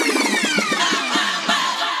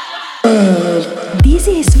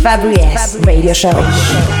This is Fabri-S Radio Show.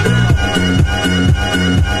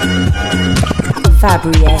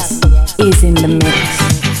 Fabri-S is in the mix.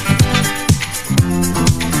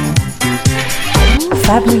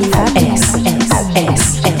 Fabri-S.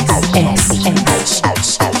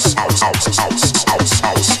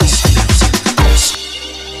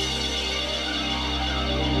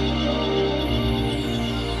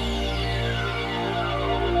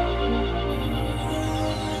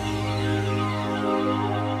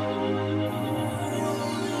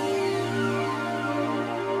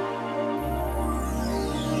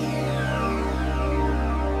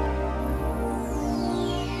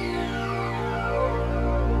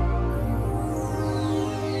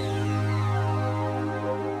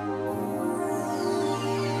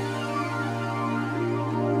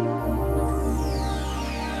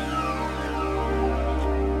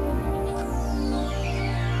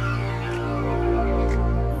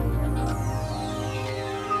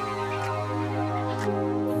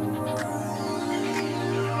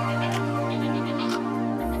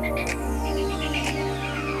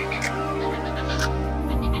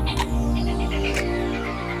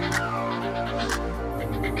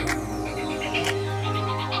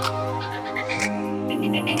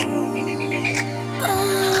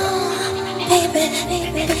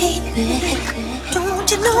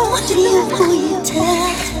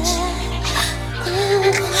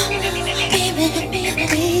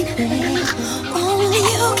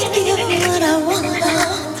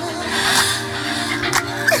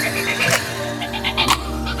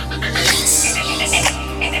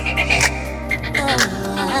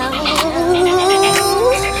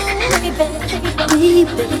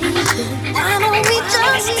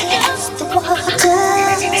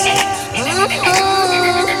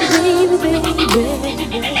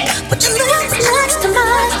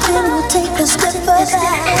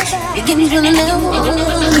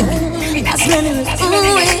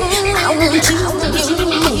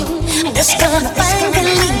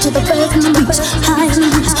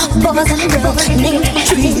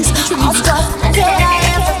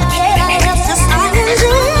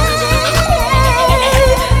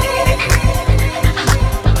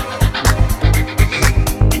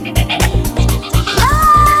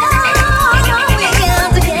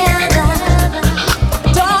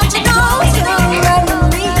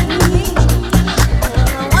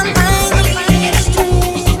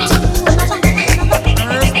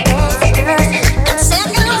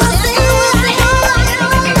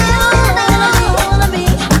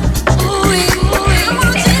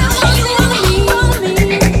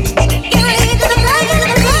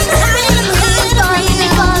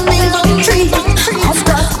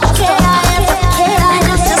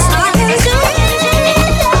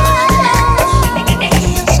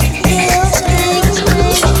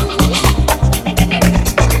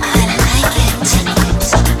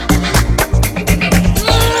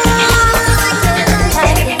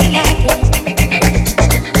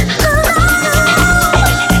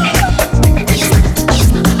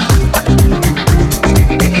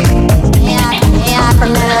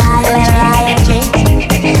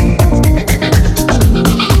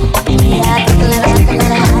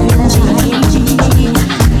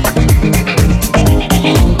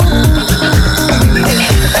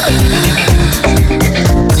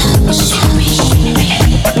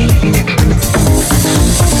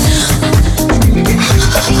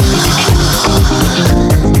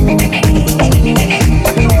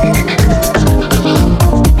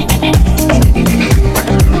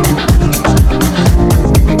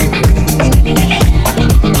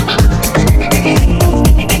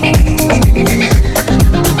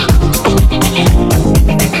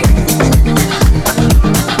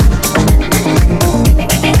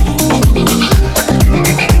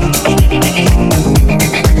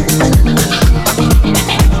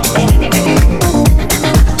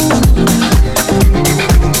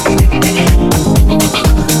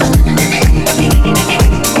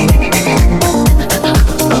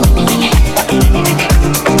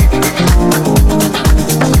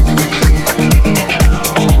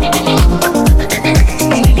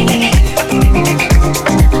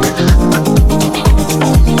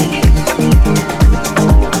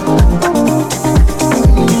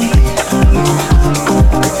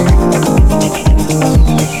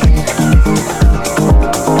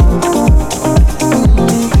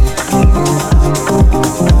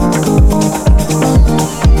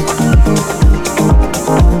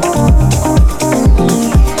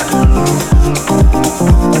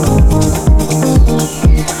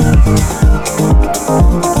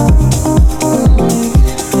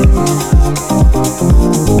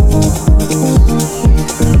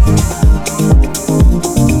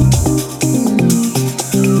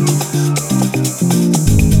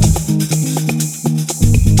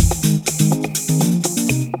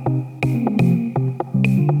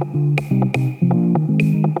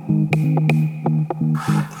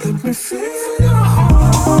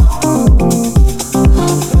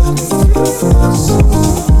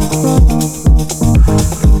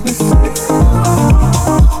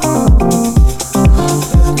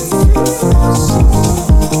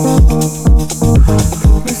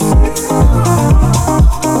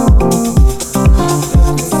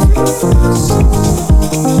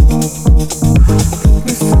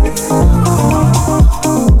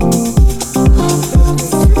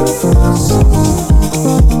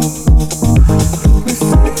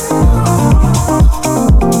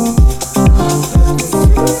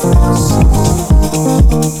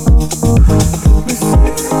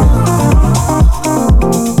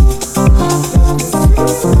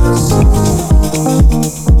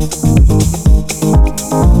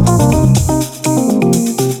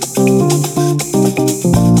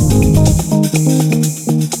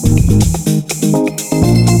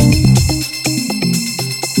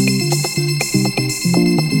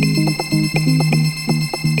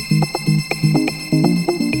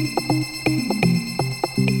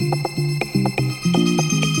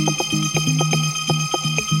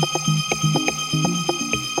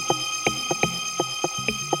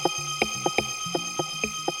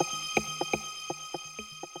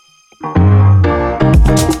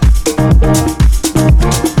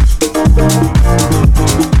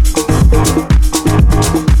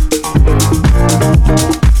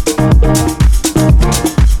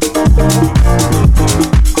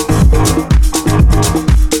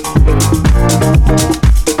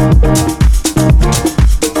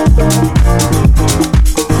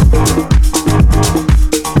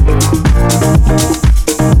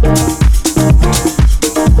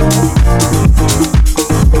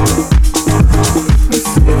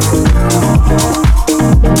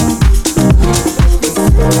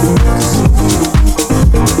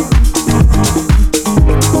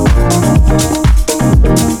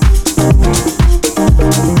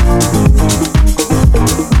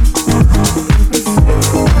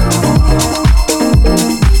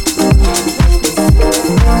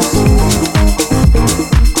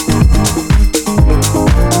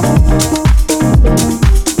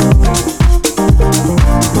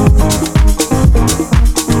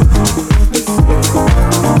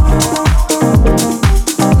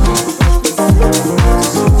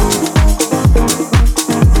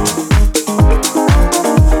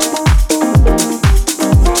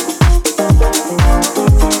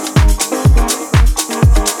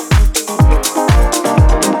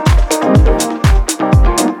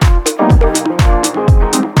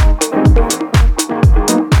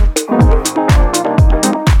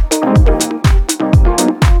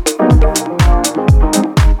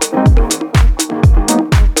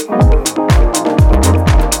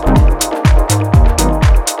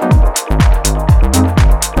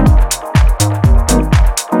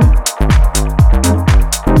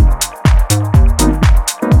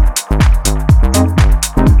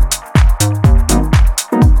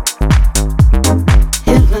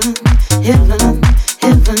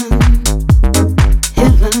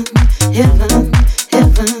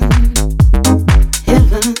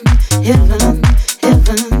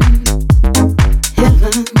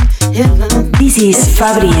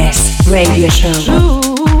 Fabries Radio Show.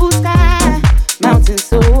 Blue sky, mountains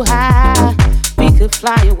so high, we could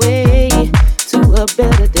fly away to a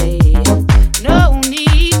better day. No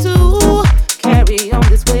need to carry on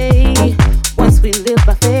this way. Once we live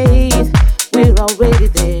by faith, we're already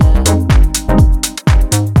there.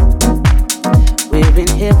 We're in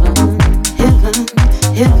heaven, heaven,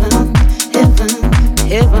 heaven, heaven,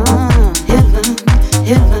 heaven, heaven,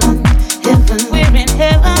 heaven, heaven. We're in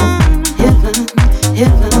heaven, heaven,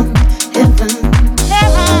 heaven, heaven,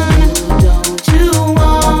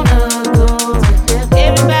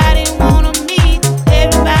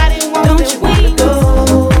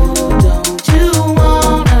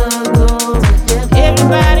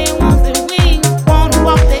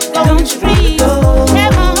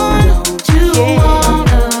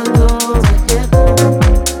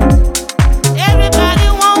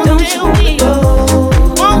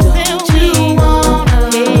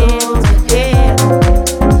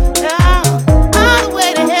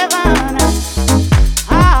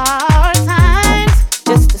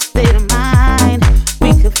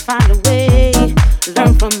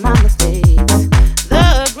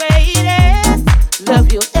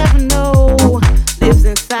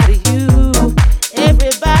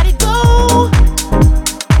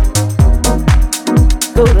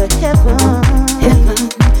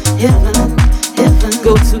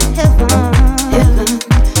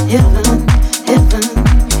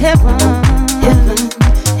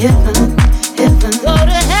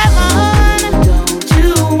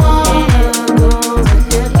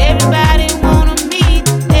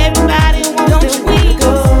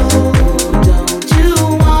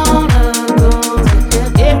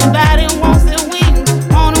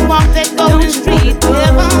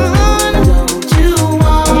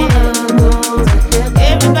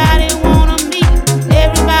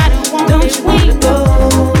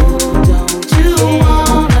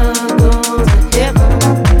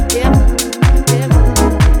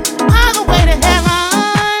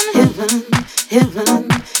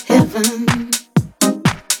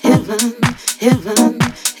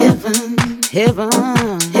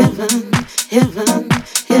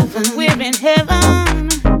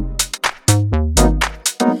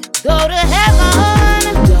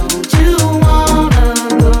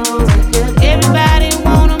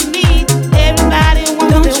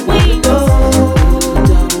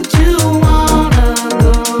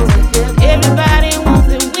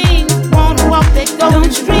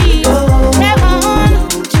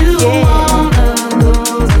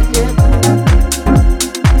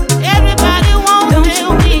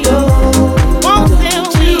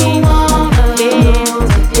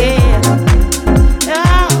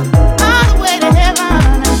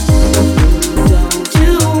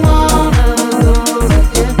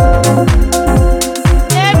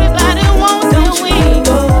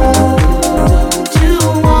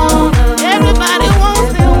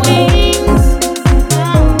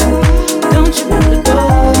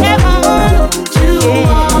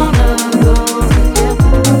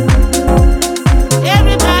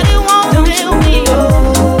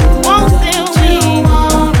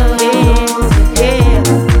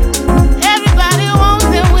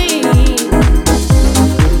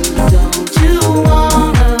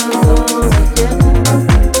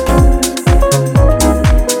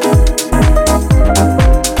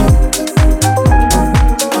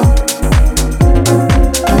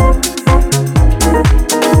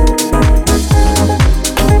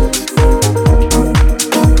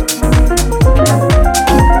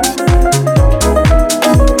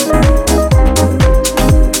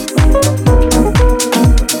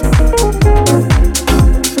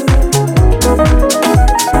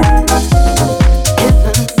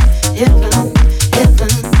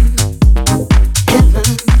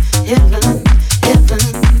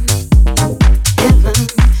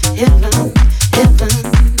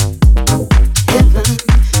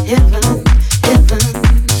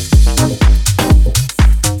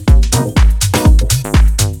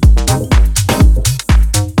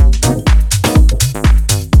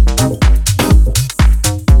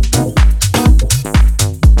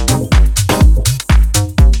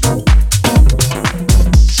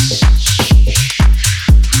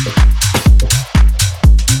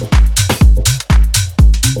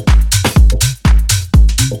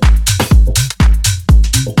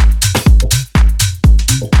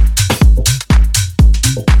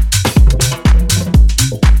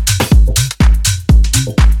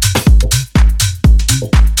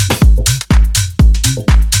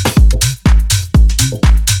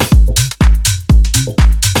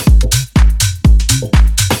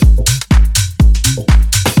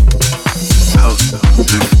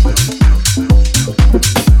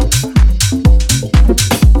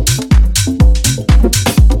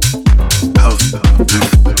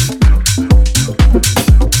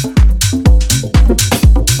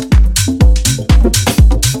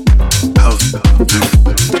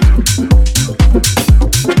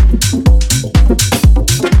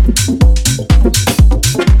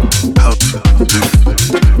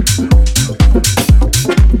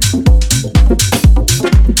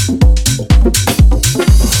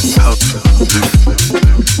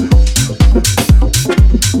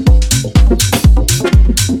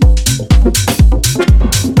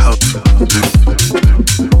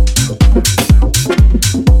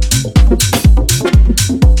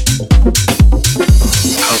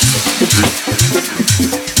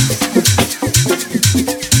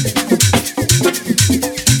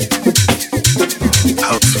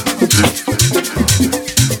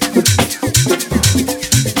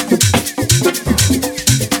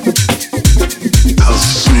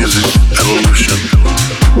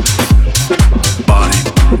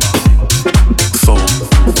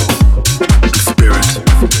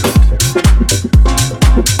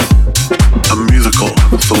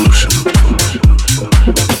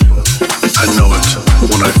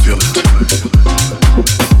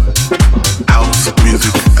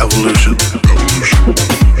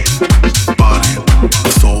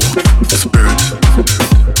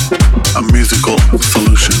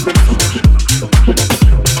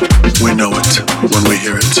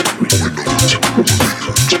 A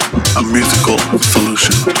musical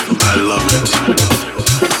solution. I love it.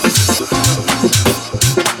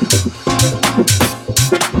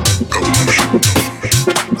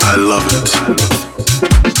 I love it.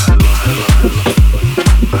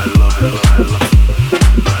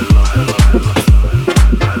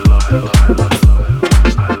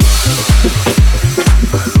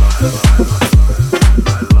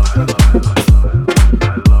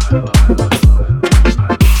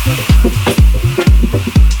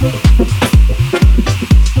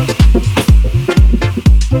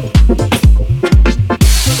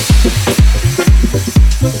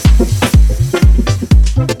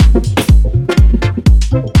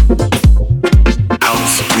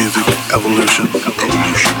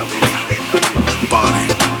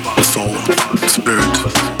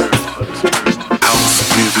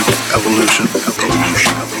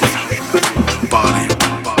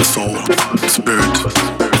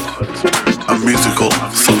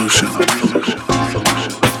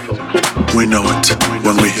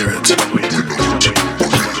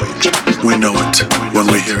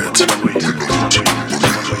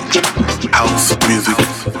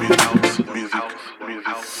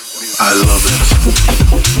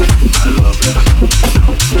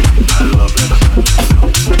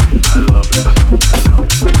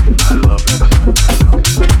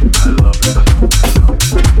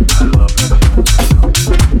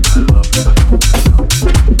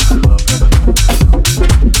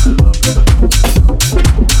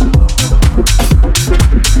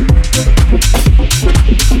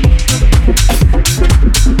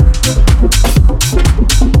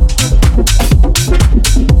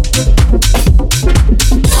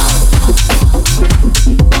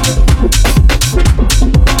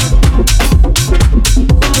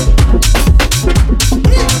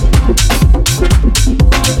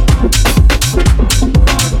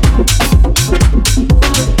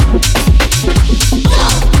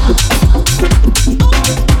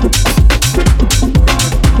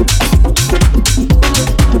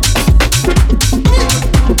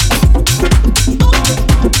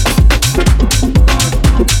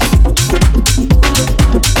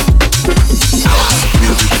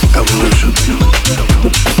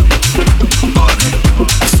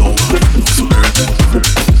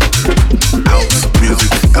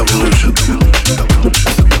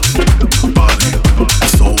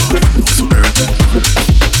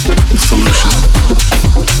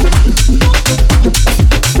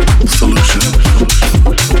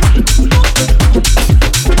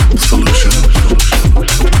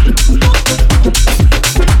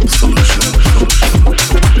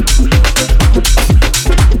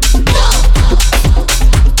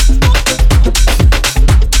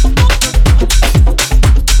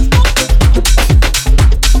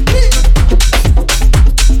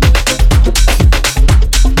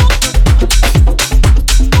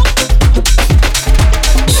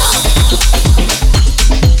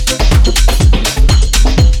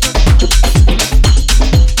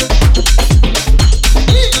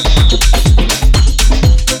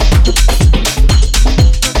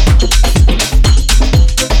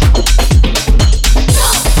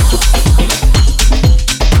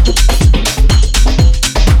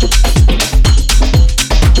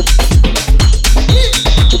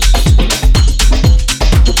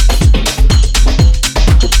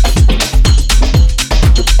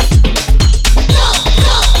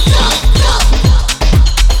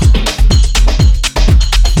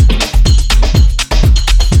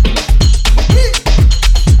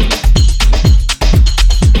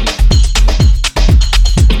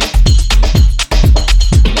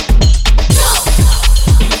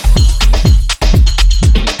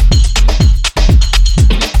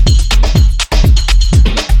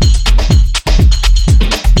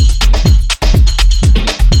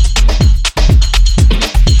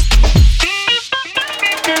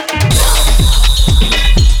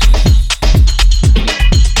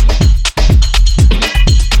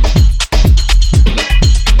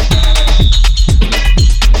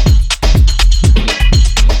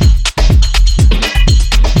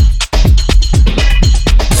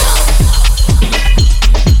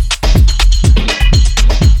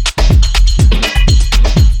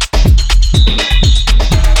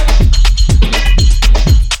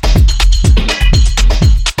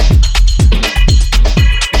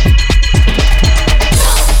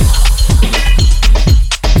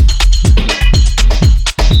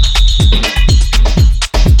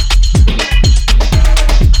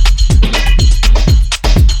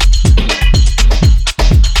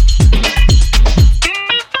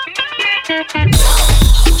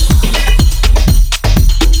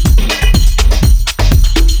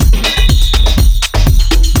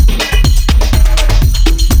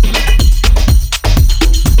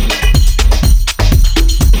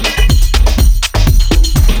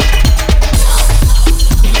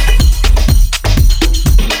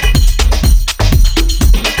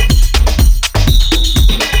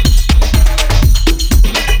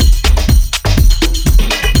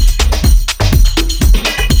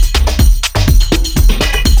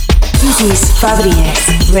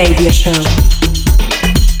 Fabri's Radio Show.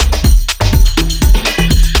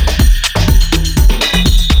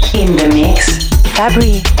 In the mix,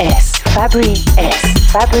 Fabri S. Fabri S.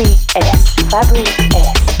 Fabri S. Fabri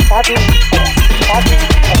S. Fabri S. Fabri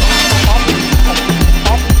S. Fabri S.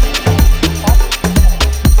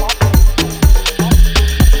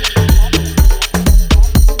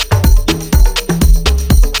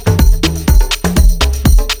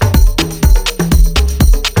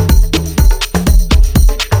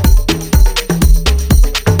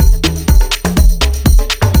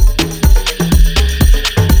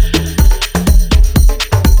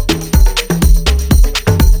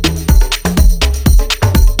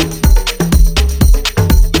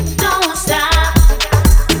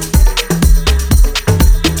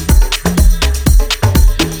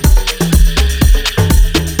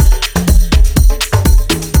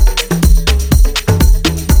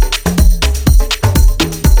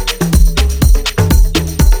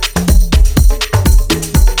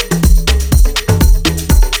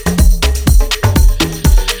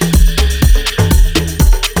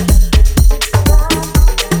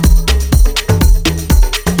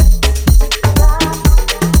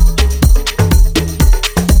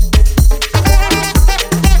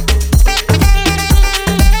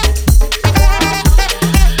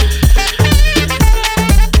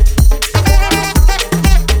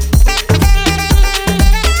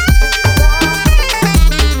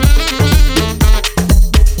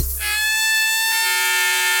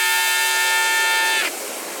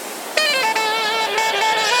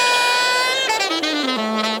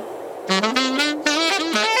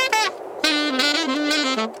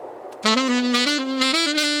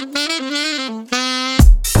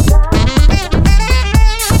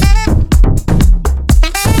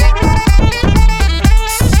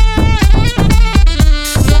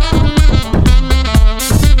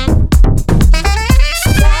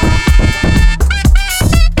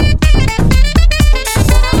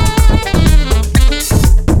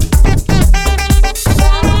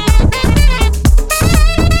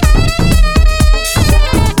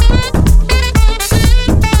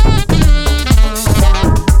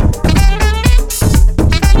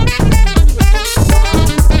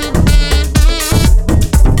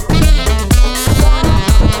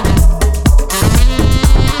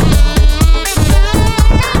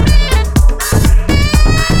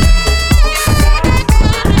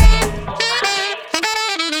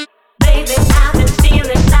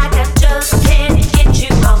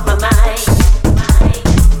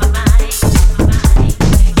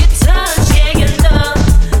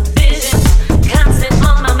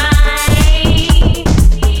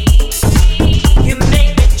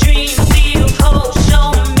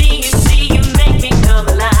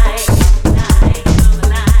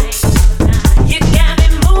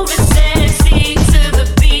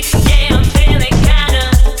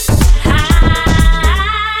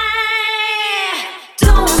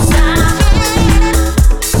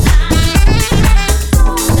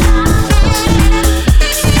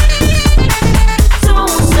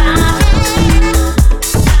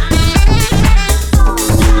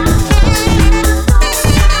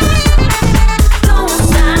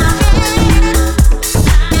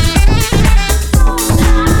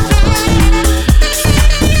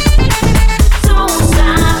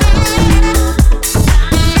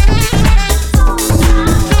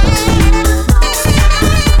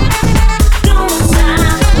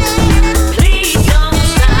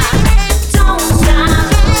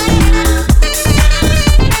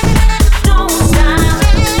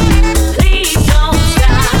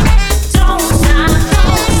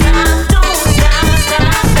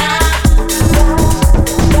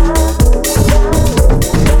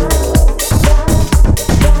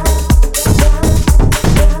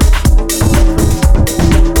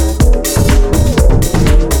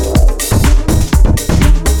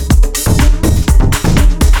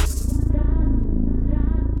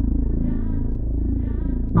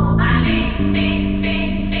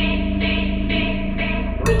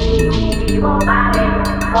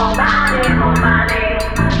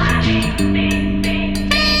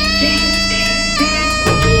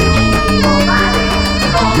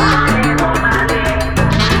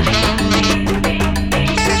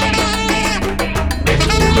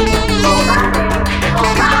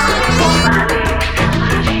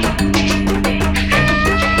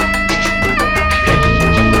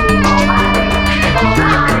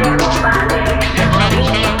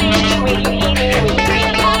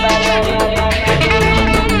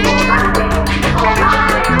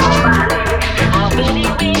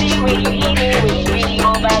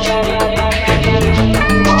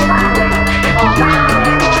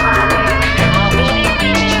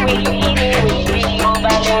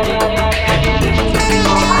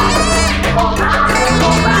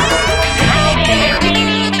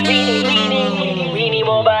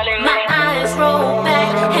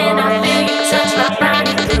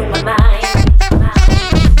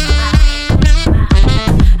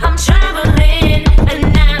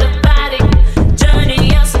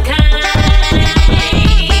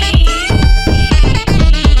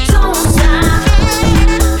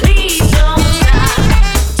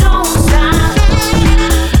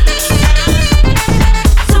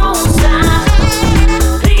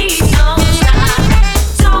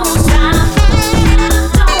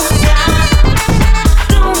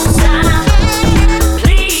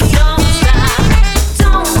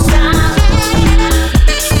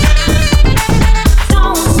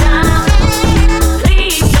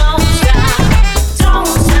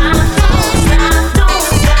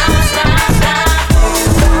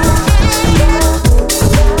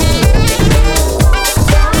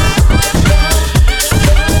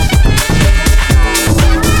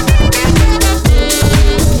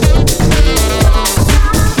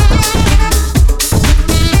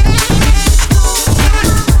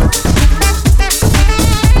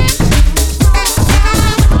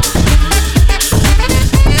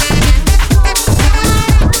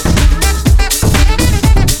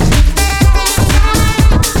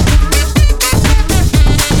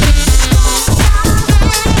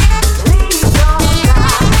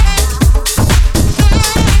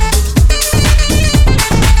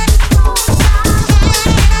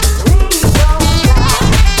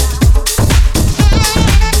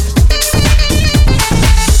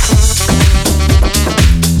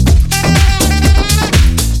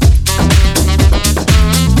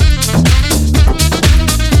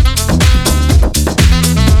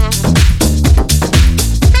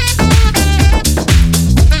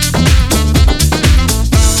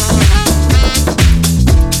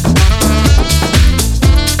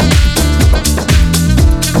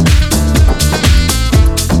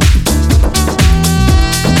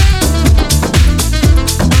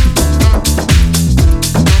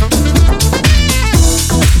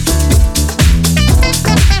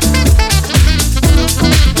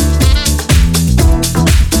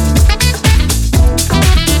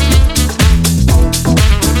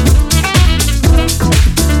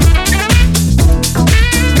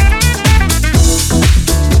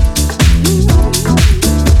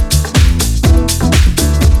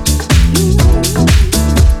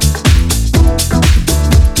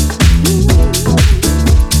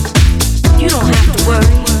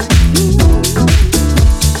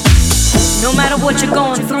 you're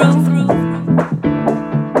going through,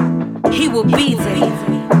 He will be there.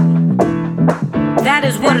 That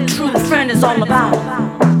is what a true friend is all about.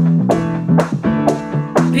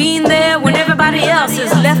 Being there when everybody else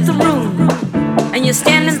has left the room, and you're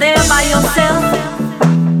standing there by yourself,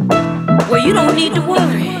 well, you don't need to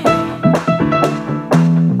worry,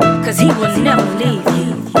 'cause He will never leave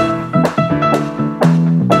you.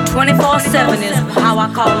 24/7 is how I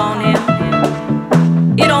call on Him.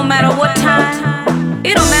 It don't matter what time,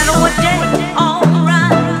 it don't matter what day.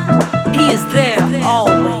 Alright, He is there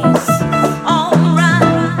always. Alright,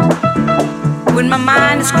 when my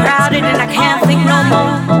mind is crowded and I can't think no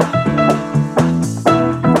more,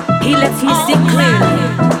 He lets me see clearly.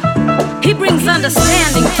 He brings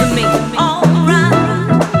understanding to me. Alright,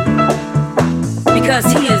 because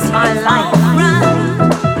He is my life.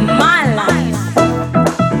 My life.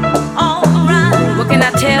 What can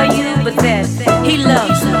I tell you but that He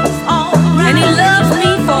loves us, and He loves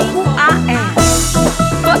me for who I am.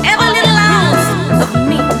 For every little ounce of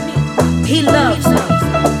me, He loves us.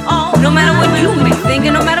 No matter what you may think,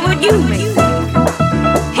 and no matter what you may think,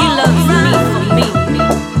 He loves me for me.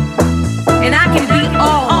 And I can be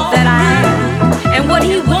all that I am, and what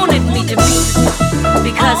He wanted me to be,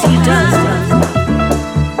 because He does love me.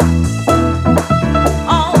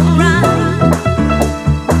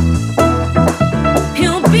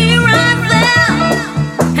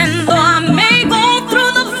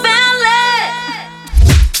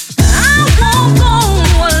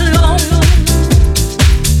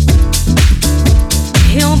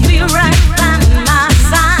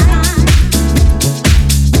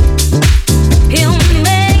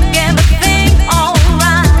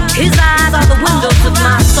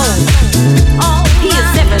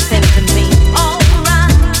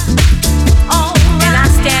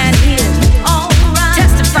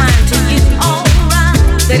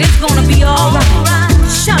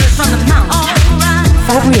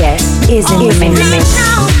 Fabri S is in the mix.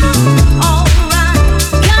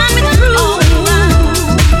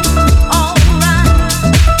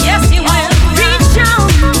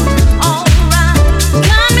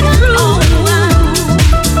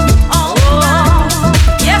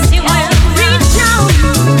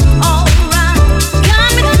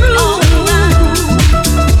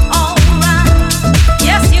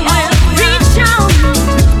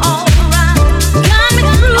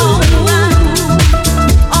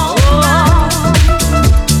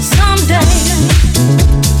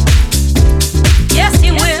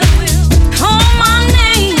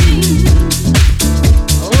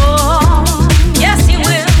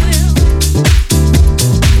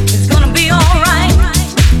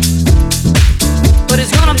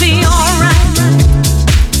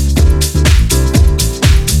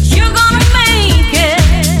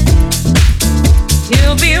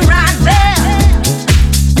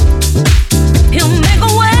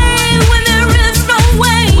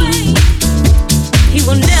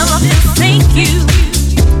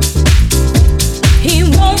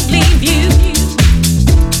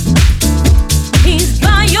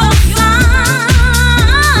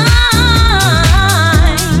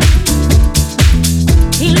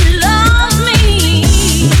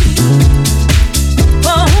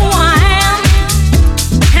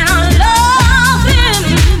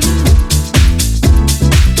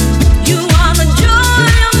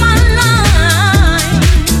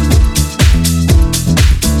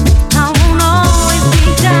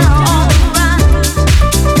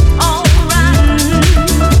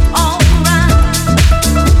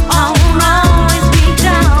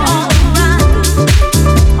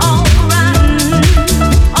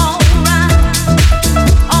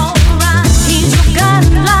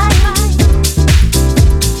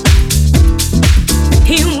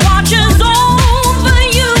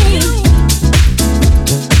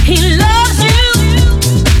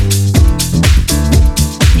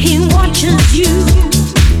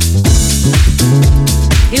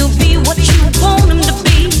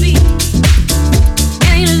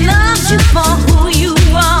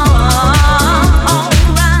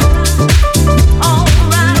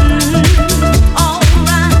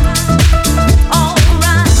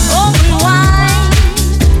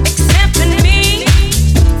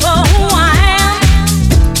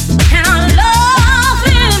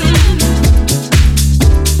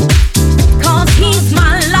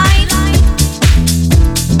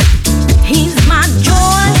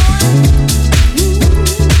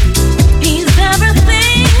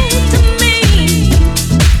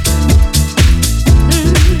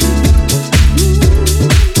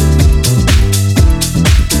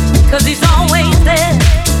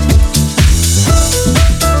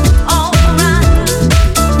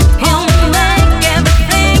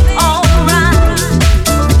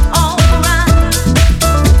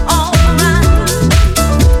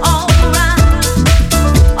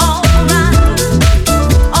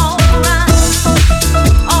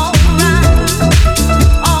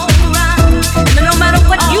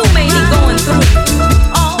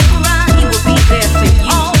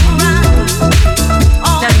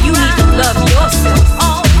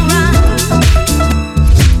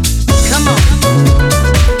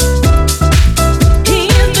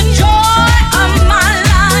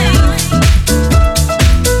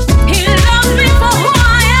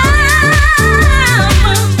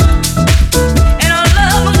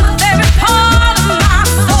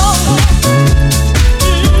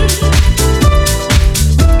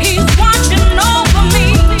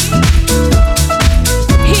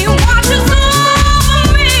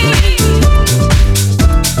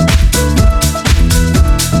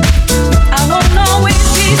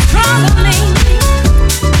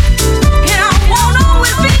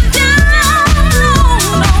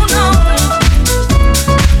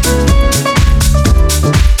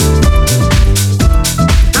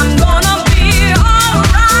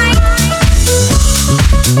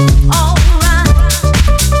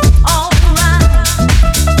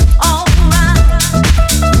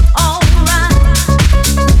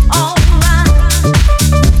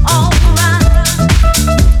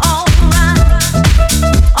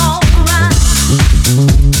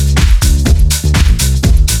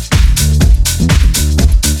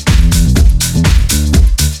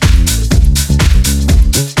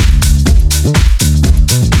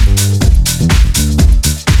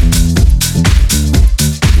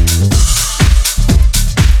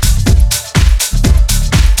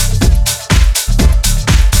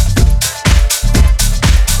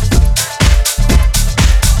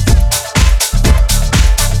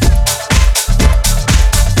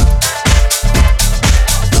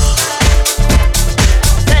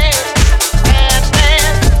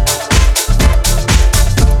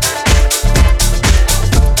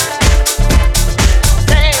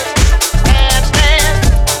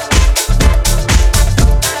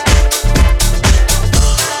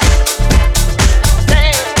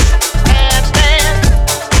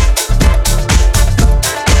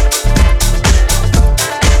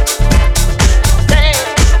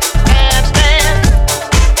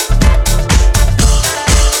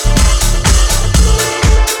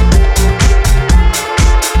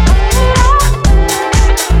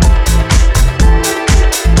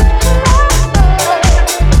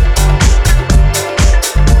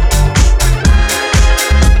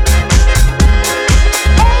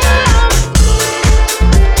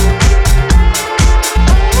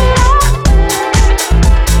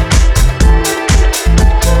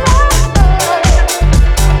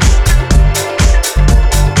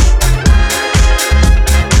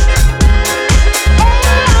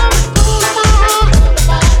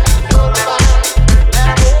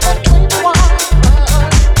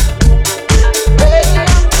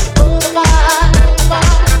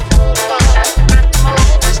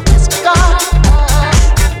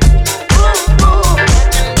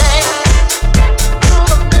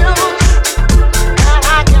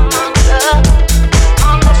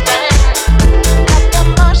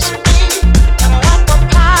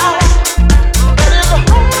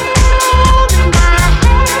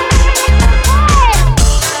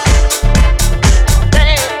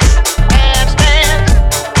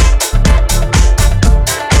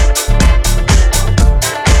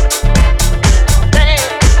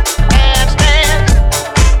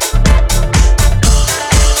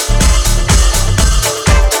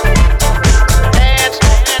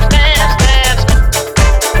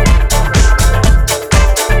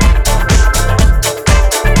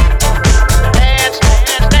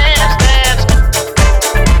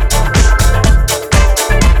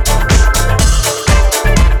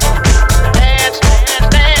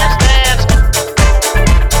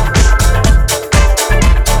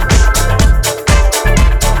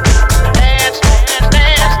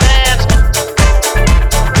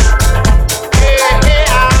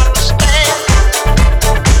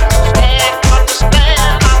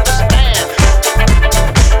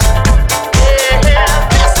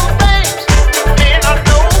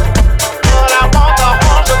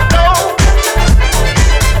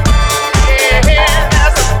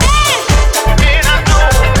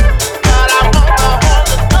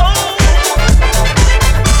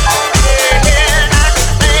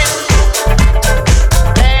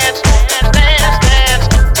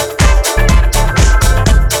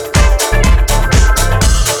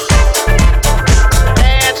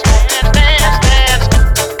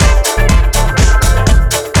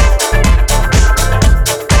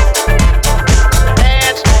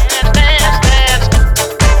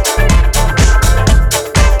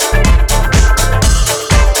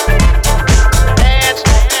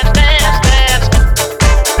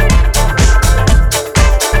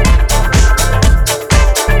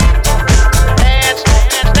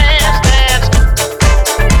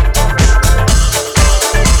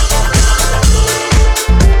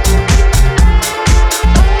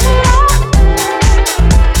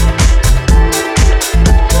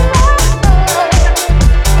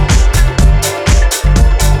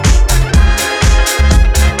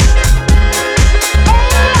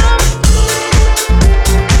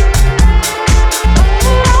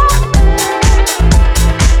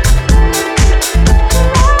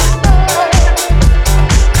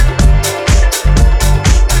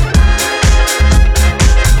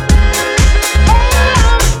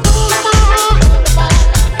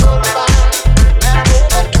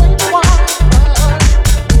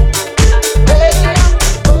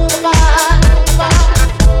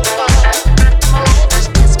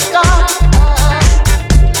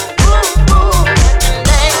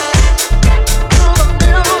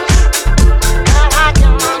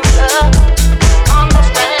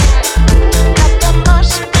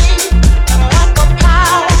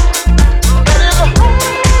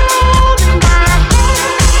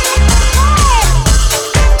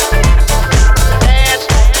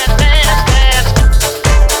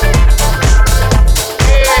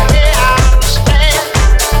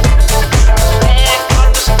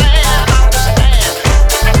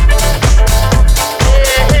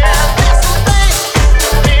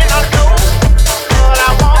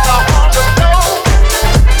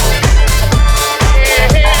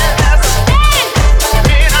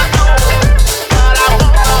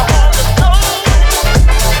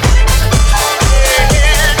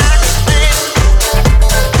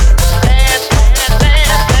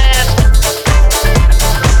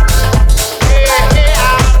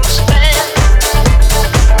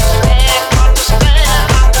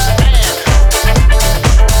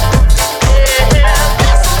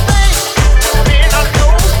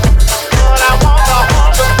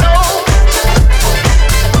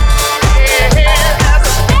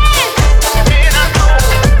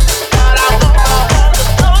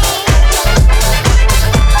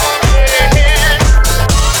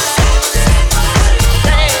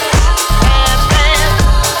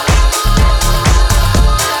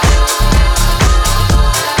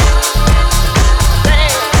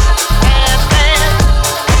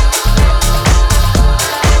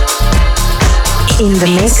 In the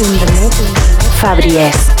mix. Fabri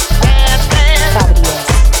S.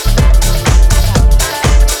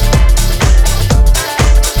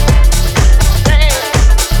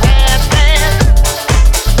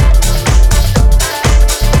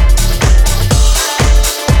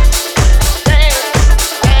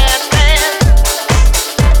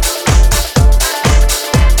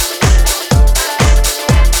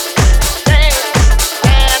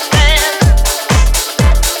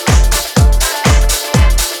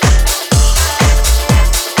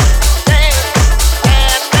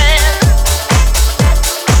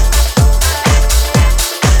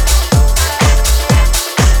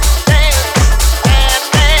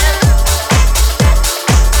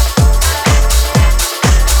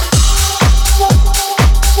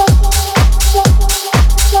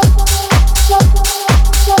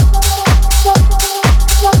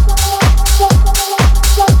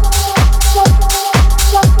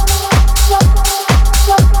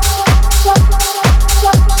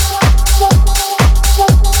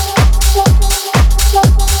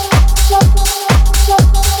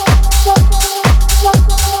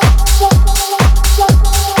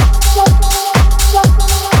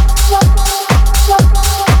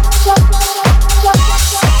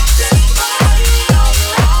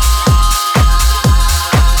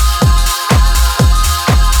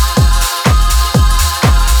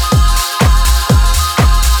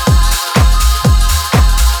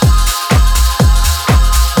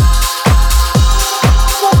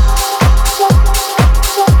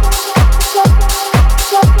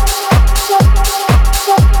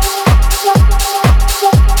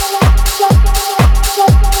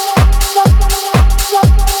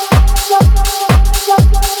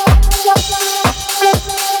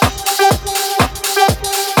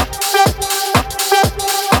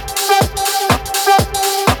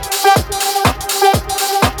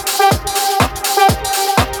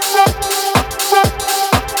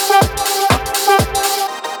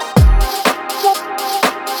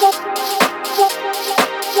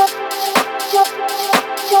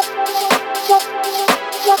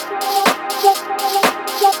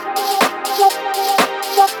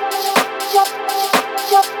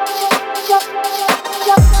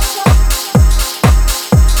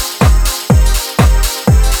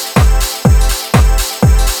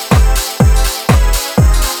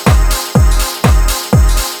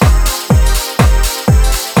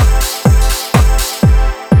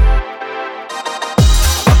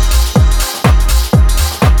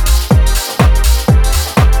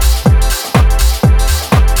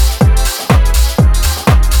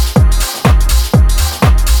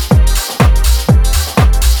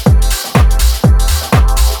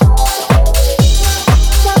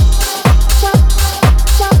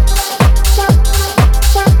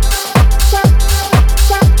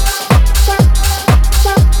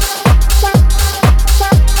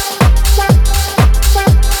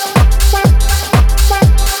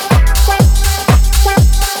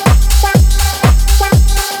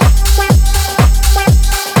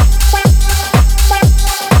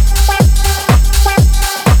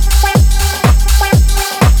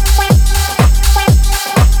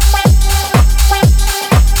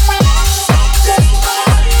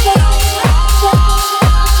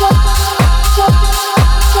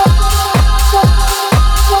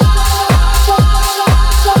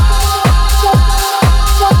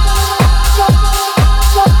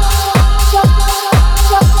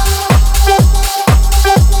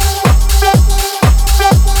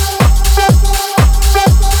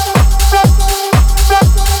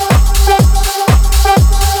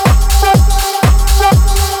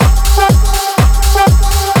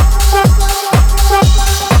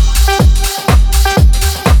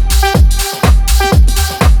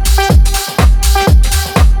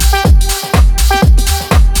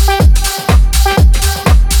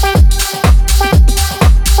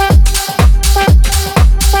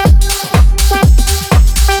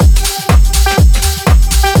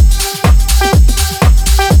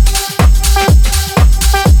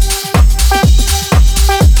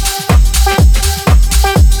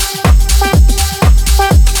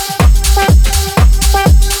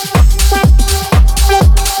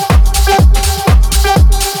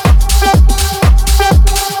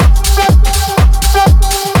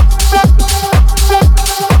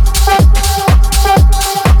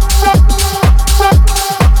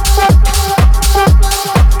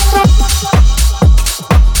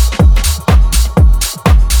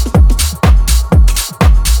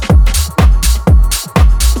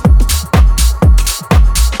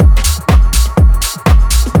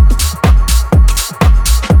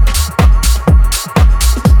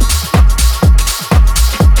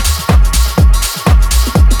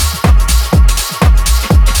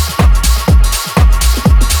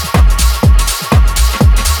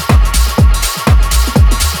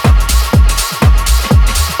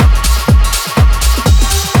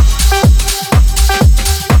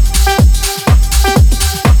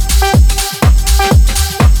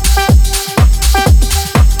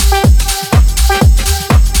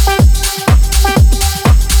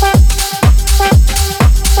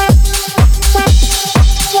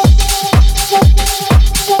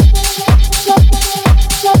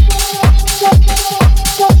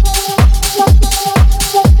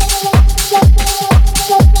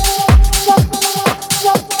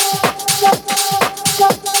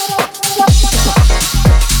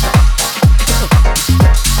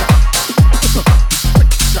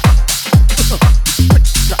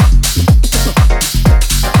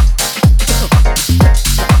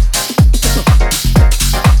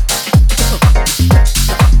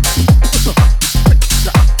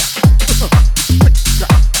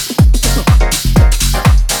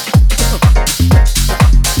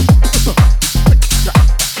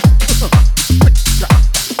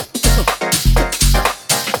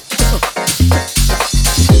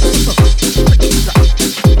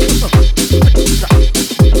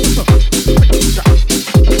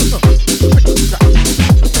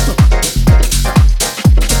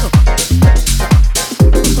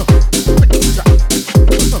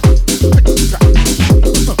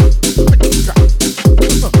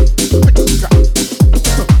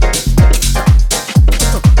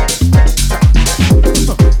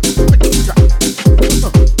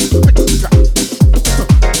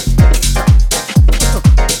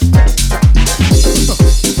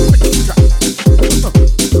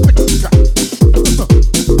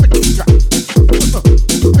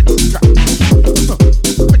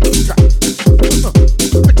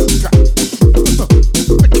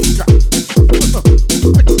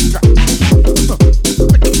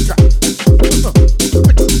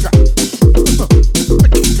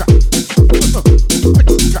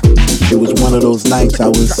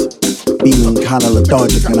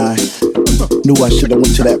 lethargic, and I knew I should have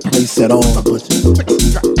went to that place at all, but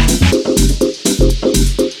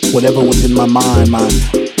whatever was in my mind, my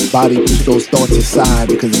body pushed those thoughts aside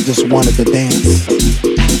because it just wanted to dance.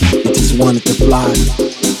 It just wanted to fly.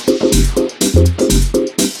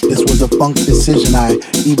 This was a funk decision. I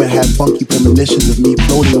even had funky premonitions of me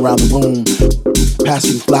floating around the room,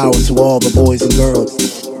 passing flowers to all the boys and girls.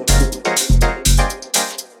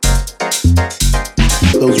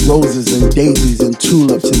 Those roses and daisies and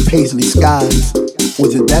tulips and paisley skies.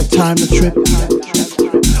 Was it that time to trip?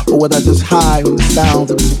 Or was I just high on the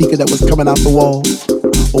sounds of the speaker that was coming out the wall?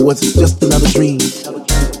 Or was it just another dream?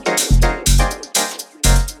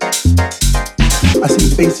 I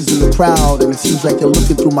see faces in the crowd and it seems like they're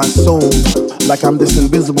looking through my soul, like I'm this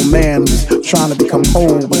invisible man who's trying to become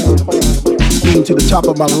whole, but scream to the top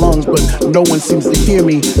of my lungs, but no one seems to hear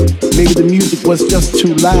me. Maybe the music was just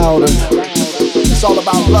too loud. It's all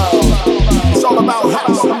about love. It's all about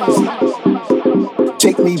house music.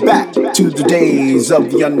 Take me back to the days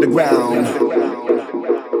of the underground.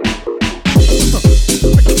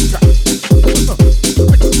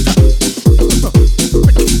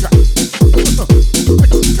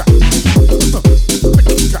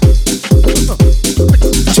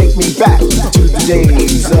 Take me back to the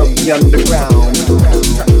days of the underground.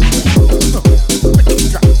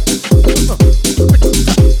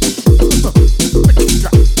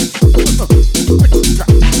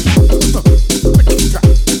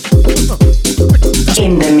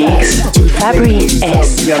 In the mix, Fabri S,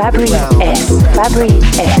 Fabri S, Fabri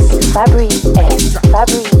S, Fabri S,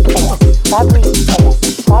 Fabri S, Fabri S,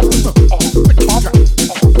 Fabri S, Fabri S.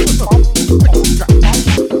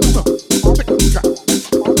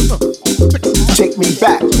 Take me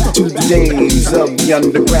back to the days of the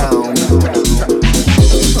underground.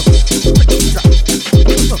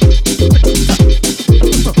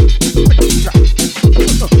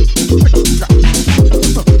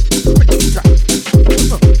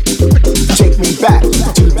 Take me back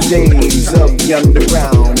to the days of the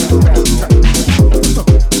underground.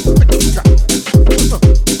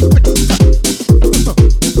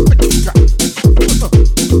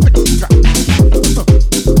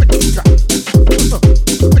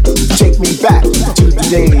 Take me back to the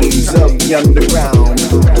days of the underground.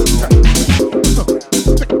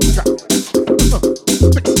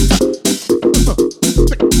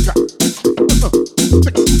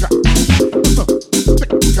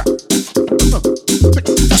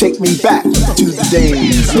 Take me back to the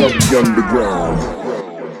days of the underground.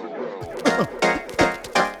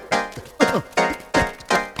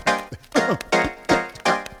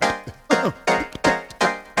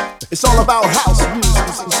 It's all about house music.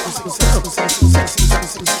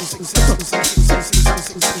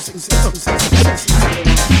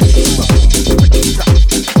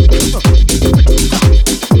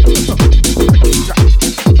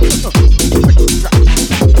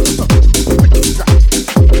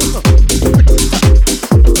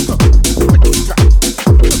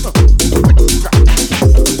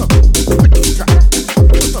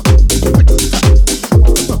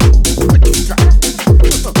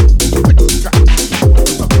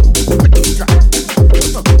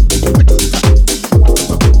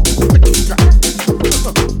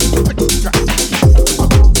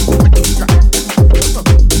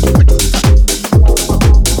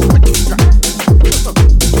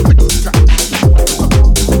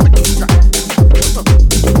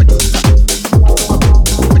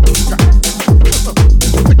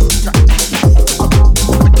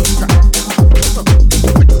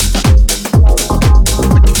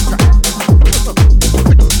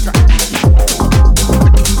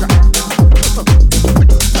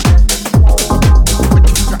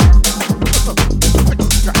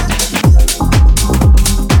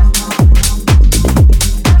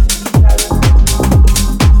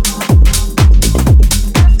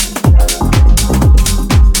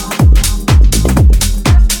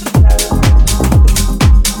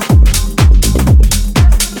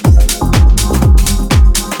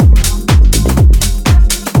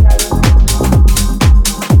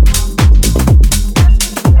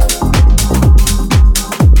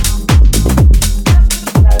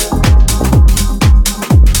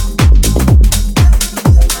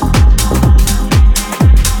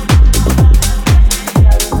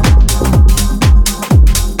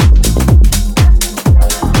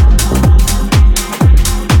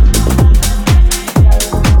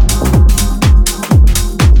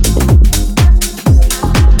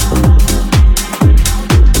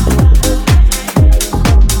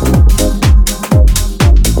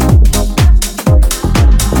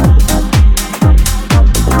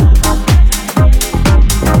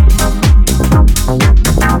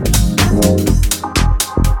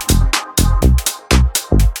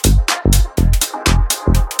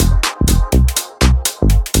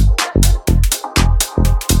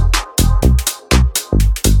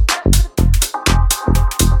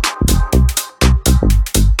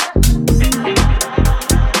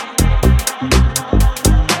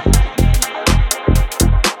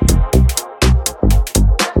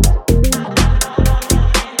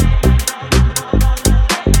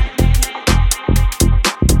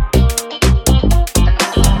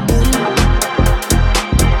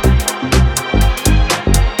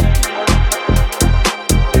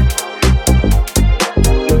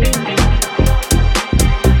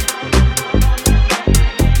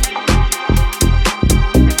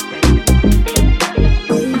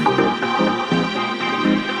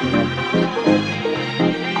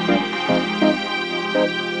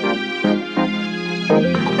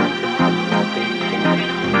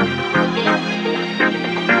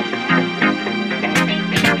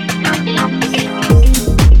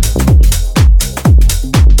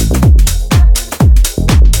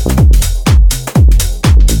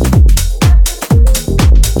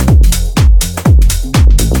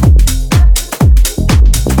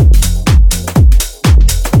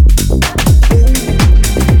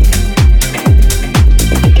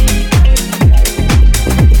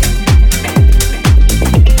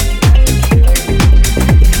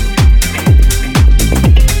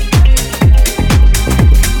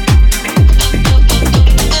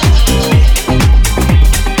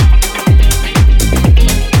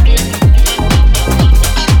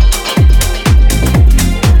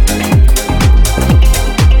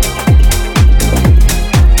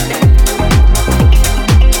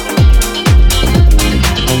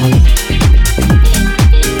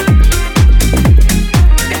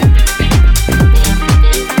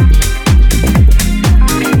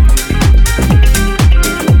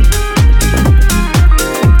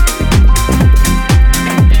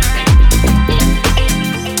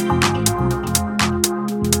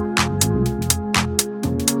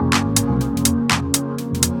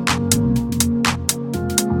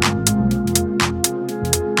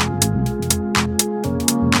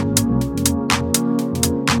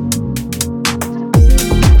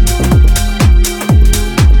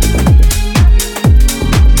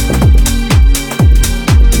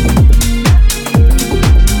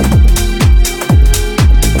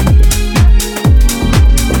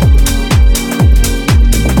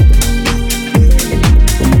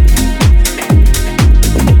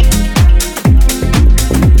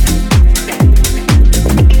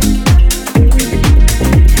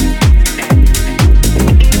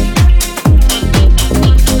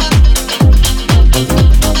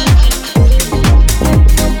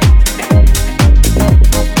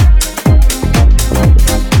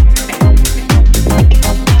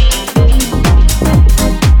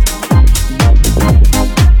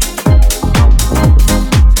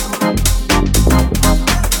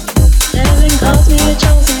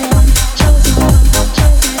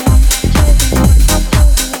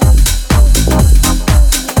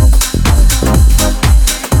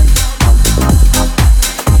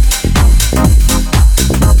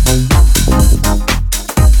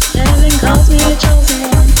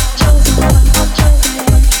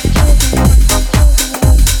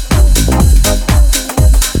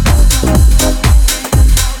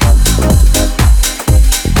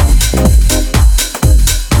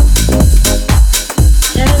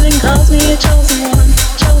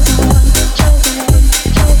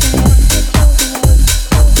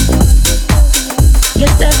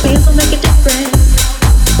 will make a difference.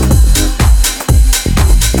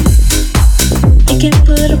 You can't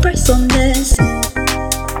put a price on this.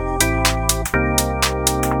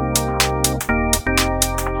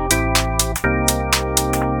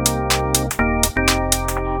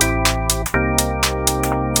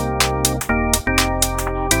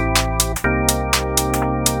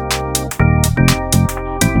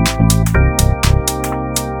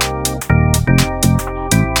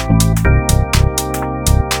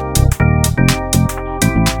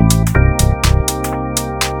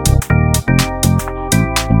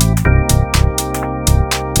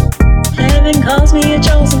 Calls me a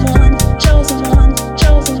chosen one, chosen one,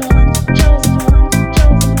 chosen one, chosen one,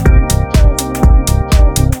 chosen one, chosen one.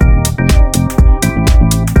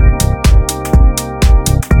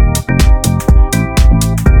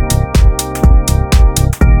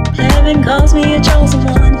 Heaven calls me a chosen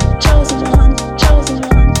one, chosen one, chosen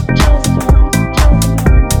one, chosen one, chosen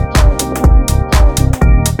one.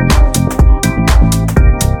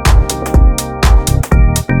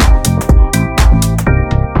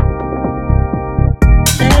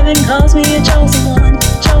 Heaven calls me a chosen one,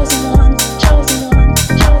 chosen one, chosen one, chosen one,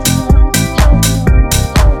 chosen one, chosen one.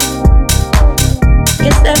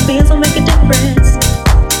 Guess that means I'll make a difference.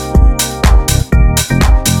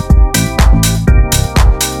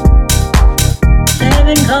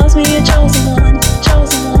 Heaven calls me a chosen one,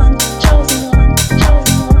 chosen one, chosen one,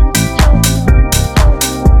 chosen one, chosen one, chosen one.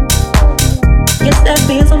 Guess that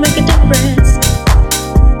means I'll make a difference.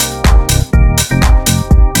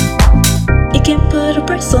 You can't put a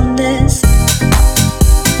price on this.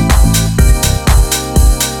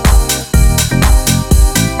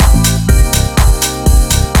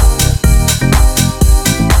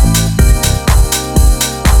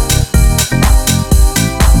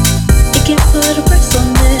 You can't put a price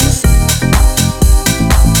on this.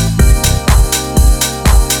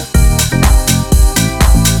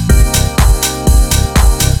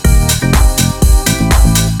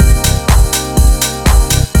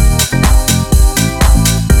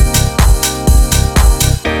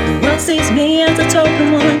 Sees me as a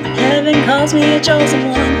token one. Heaven calls me a chosen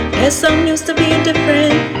one. Guess I'm used to being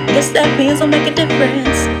different. Guess that means I'll make a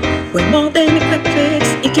difference. We're more than a quick fix.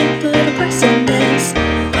 You can't put a price on this.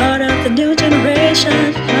 Part of the new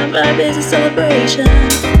generation. My vibe is a celebration.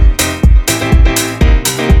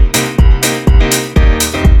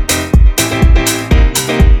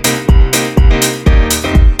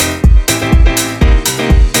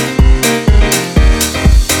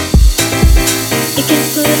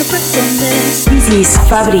 This is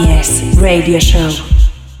Fabri S Radio Show.